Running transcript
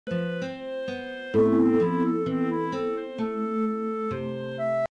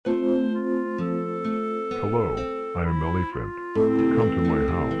elephant. Come to my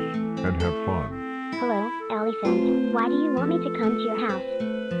house and have fun. Hello, elephant. Why do you want me to come to your house?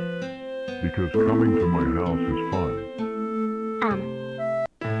 Because coming to my house is fun.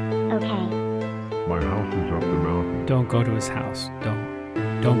 Okay. My house is up the mountain. Don't go to his house.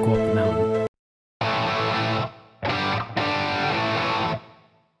 Don't go up the mountain.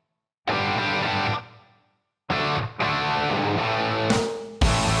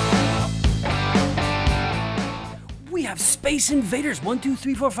 We have Space Invaders 1, 2,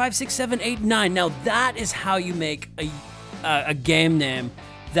 3, 4, 5, 6, 7, 8, 9. Now that is how you make a game name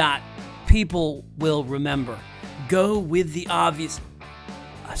that people will remember. Go with the obvious.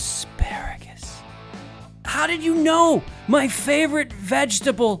 Asparagus. How did you know? My favorite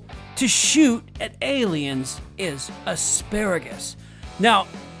vegetable to shoot at aliens is asparagus. Now,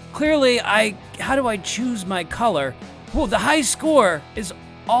 clearly, how do I choose my color? Well, the high score is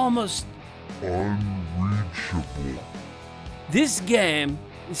almost Unreachable. This game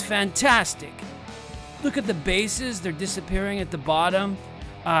is fantastic. Look at the bases, they're disappearing at the bottom.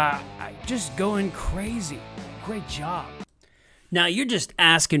 Just going crazy. Great job. Now, you're just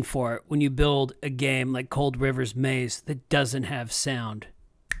asking for it when you build a game like Cold River's Maze that doesn't have sound.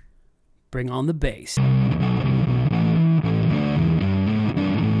 Bring on the bass.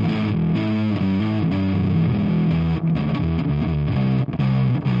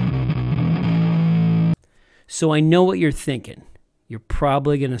 So I know what you're thinking. You're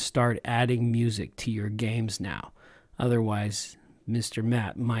probably going to start adding music to your games now. Otherwise, Mr.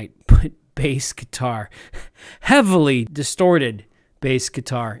 Matt might put bass guitar, heavily distorted bass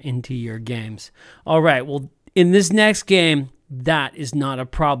guitar, into your games. All right, well, in this next game, that is not a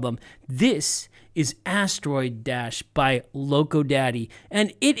problem. This is Asteroid Dash by Loco Daddy,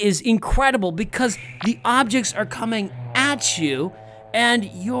 and it is incredible because the objects are coming at you and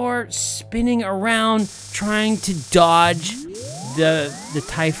you're spinning around trying to dodge the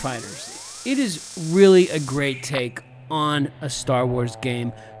TIE fighters. It is really a great take on a Star Wars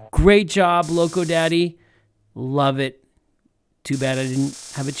game. Great job, Loco Daddy. Love it. Too bad I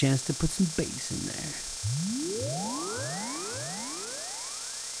didn't have a chance to put some bass in there.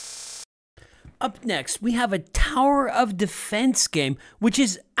 Up next, we have a Tower of Defense game, which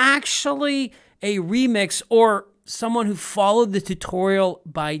is actually a remix or someone who followed the tutorial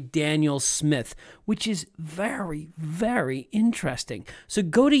by Daniel Smith, which is very, very interesting. So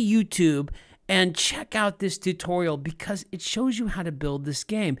go to YouTube and check out this tutorial because it shows you how to build this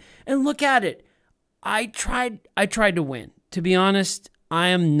game. And look at it. I tried to win. To be honest, I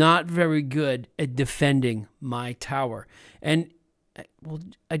am not very good at defending my tower. And well,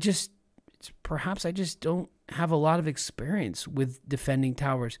 perhaps I just don't have a lot of experience with defending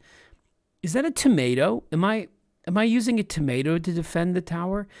towers. Is that a tomato? Am I using a tomato to defend the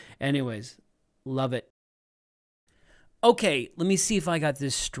tower? Anyways, love it. Okay, let me see if I got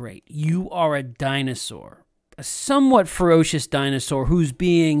this straight. You are a dinosaur, a somewhat ferocious dinosaur who's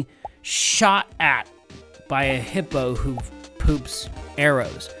being shot at by a hippo who poops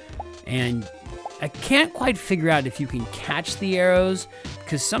arrows. And I can't quite figure out if you can catch the arrows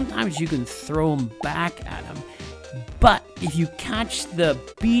because sometimes you can throw them back at him. But if you catch the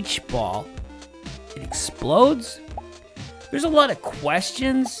beach ball, it explodes. There's a lot of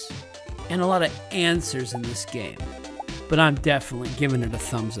questions and a lot of answers in this game, but I'm definitely giving it a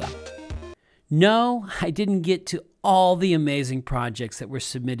thumbs up. No, I didn't get to all the amazing projects that were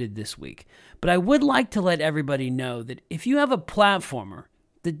submitted this week, but I would like to let everybody know that if you have a platformer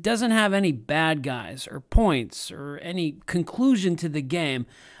that doesn't have any bad guys or points or any conclusion to the game,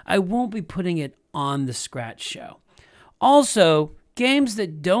 I won't be putting it on the Scratch Show. Also, games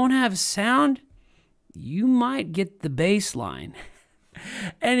that don't have sound, you might get the bass line.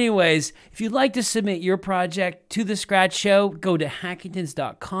 Anyways, if you'd like to submit your project to the Scratch Show, go to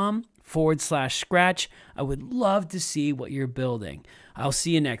hackingtons.com/scratch. I would love to see what you're building. I'll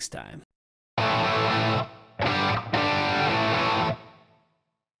see you next time.